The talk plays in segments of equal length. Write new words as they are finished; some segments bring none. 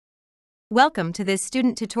Welcome to this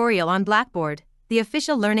student tutorial on Blackboard, the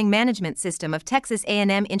official learning management system of Texas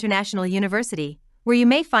A&M International University, where you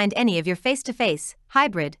may find any of your face-to-face,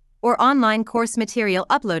 hybrid, or online course material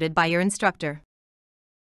uploaded by your instructor.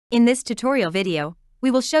 In this tutorial video, we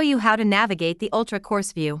will show you how to navigate the Ultra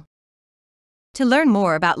Course View. To learn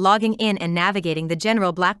more about logging in and navigating the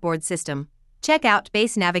general Blackboard system, check out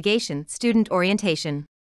Base Navigation Student Orientation.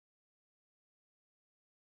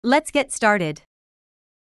 Let's get started.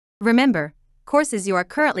 Remember, courses you are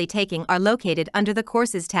currently taking are located under the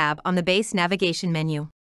Courses tab on the Base Navigation menu.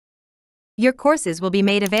 Your courses will be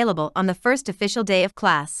made available on the first official day of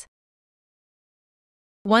class.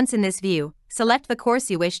 Once in this view, select the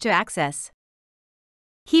course you wish to access.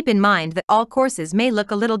 Keep in mind that all courses may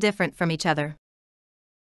look a little different from each other.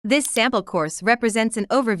 This sample course represents an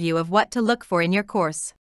overview of what to look for in your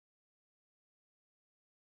course.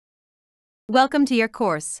 Welcome to your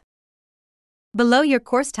course. Below your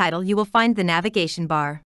course title you will find the navigation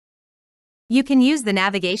bar. You can use the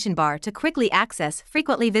navigation bar to quickly access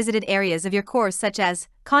frequently visited areas of your course such as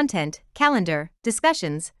content, calendar,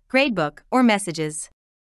 discussions, gradebook, or messages.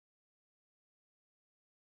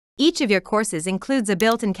 Each of your courses includes a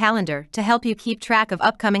built-in calendar to help you keep track of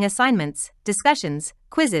upcoming assignments, discussions,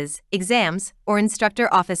 quizzes, exams, or instructor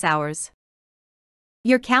office hours.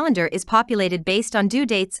 Your calendar is populated based on due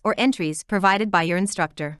dates or entries provided by your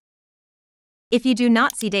instructor. If you do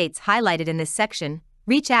not see dates highlighted in this section,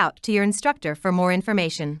 reach out to your instructor for more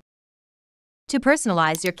information. To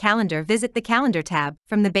personalize your calendar, visit the Calendar tab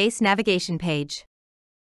from the Base Navigation page.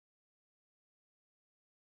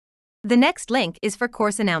 The next link is for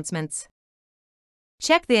course announcements.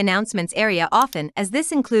 Check the announcements area often, as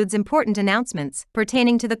this includes important announcements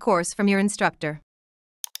pertaining to the course from your instructor.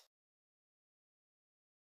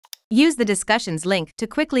 Use the Discussions link to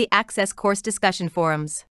quickly access course discussion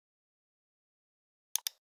forums.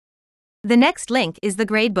 The next link is the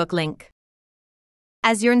Gradebook link.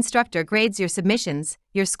 As your instructor grades your submissions,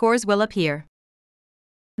 your scores will appear.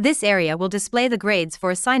 This area will display the grades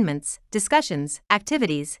for assignments, discussions,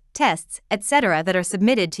 activities, tests, etc. that are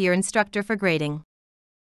submitted to your instructor for grading.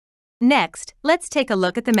 Next, let's take a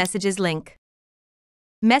look at the Messages link.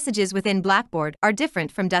 Messages within Blackboard are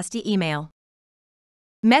different from Dusty email.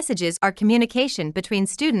 Messages are communication between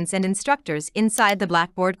students and instructors inside the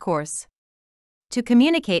Blackboard course. To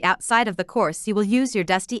communicate outside of the course, you will use your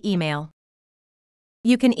Dusty email.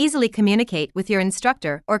 You can easily communicate with your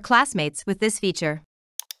instructor or classmates with this feature.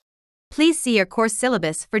 Please see your course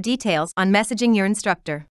syllabus for details on messaging your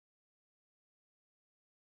instructor.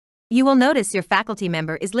 You will notice your faculty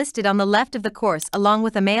member is listed on the left of the course along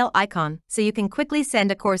with a mail icon, so you can quickly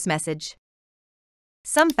send a course message.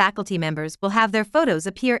 Some faculty members will have their photos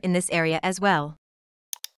appear in this area as well.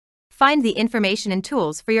 Find the information and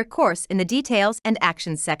tools for your course in the Details and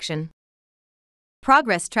Actions section.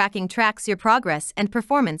 Progress tracking tracks your progress and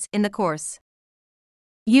performance in the course.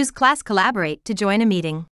 Use Class Collaborate to join a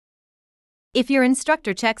meeting. If your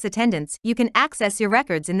instructor checks attendance, you can access your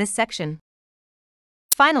records in this section.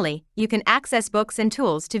 Finally, you can access books and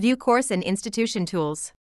tools to view course and institution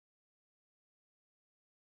tools.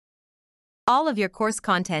 All of your course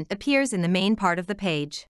content appears in the main part of the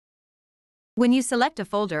page. When you select a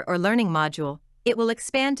folder or learning module, it will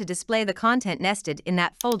expand to display the content nested in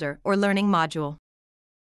that folder or learning module.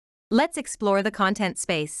 Let's explore the content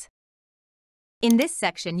space. In this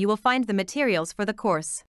section, you will find the materials for the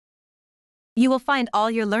course. You will find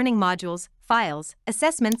all your learning modules, files,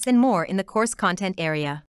 assessments, and more in the course content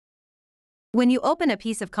area. When you open a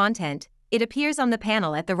piece of content, it appears on the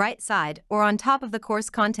panel at the right side or on top of the course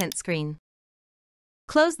content screen.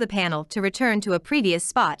 Close the panel to return to a previous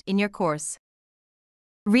spot in your course.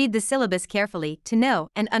 Read the syllabus carefully to know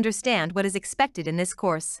and understand what is expected in this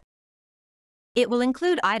course. It will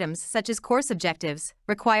include items such as course objectives,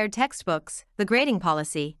 required textbooks, the grading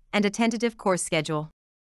policy, and a tentative course schedule.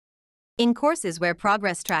 In courses where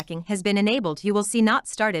progress tracking has been enabled, you will see Not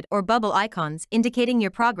Started or bubble icons indicating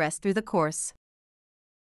your progress through the course.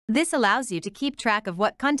 This allows you to keep track of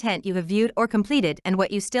what content you have viewed or completed and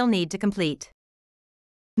what you still need to complete.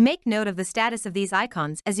 Make note of the status of these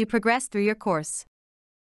icons as you progress through your course.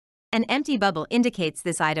 An empty bubble indicates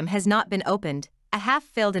this item has not been opened, a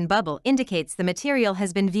half-filled-in bubble indicates the material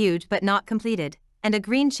has been viewed but not completed, and a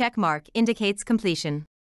green check mark indicates completion.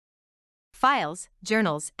 Files,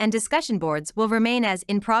 journals, and discussion boards will remain as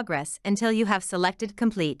in progress until you have selected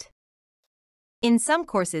Complete. In some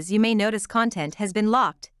courses, you may notice content has been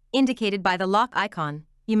locked, indicated by the lock icon.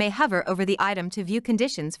 You may hover over the item to view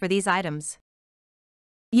conditions for these items.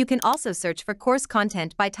 You can also search for course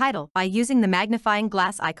content by title by using the magnifying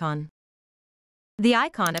glass icon. The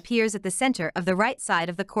icon appears at the center of the right side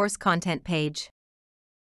of the course content page.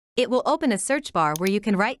 It will open a search bar where you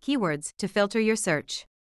can write keywords to filter your search.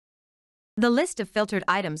 The list of filtered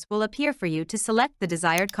items will appear for you to select the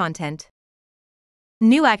desired content.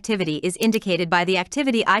 New activity is indicated by the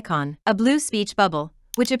activity icon, a blue speech bubble,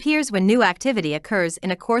 which appears when new activity occurs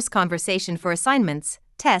in a course conversation for assignments,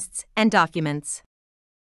 tests, and documents.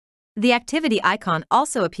 The activity icon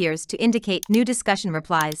also appears to indicate new discussion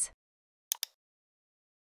replies.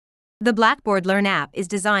 The Blackboard Learn app is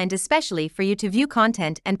designed especially for you to view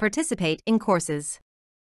content and participate in courses.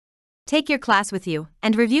 Take your class with you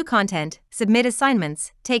and review content, submit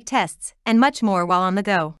assignments, take tests, and much more while on the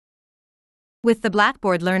go. With the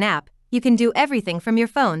Blackboard Learn app, you can do everything from your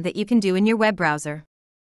phone that you can do in your web browser.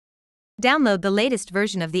 Download the latest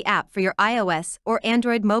version of the app for your iOS or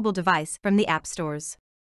Android mobile device from the app stores.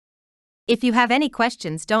 If you have any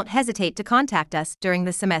questions, don't hesitate to contact us during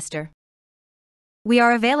the semester. We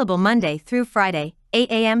are available Monday through Friday,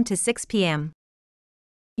 8 a.m. to 6 p.m.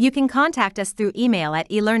 You can contact us through email at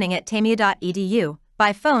elearning@tamiu.edu,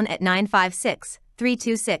 by phone at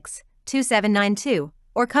 956-326-2792,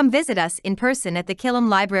 or come visit us in person at the Killam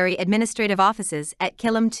Library Administrative Offices at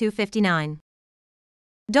Killam 259.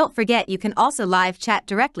 Don't forget you can also live chat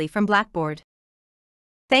directly from Blackboard.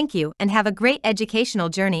 Thank you and have a great educational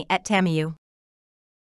journey at TAMIU.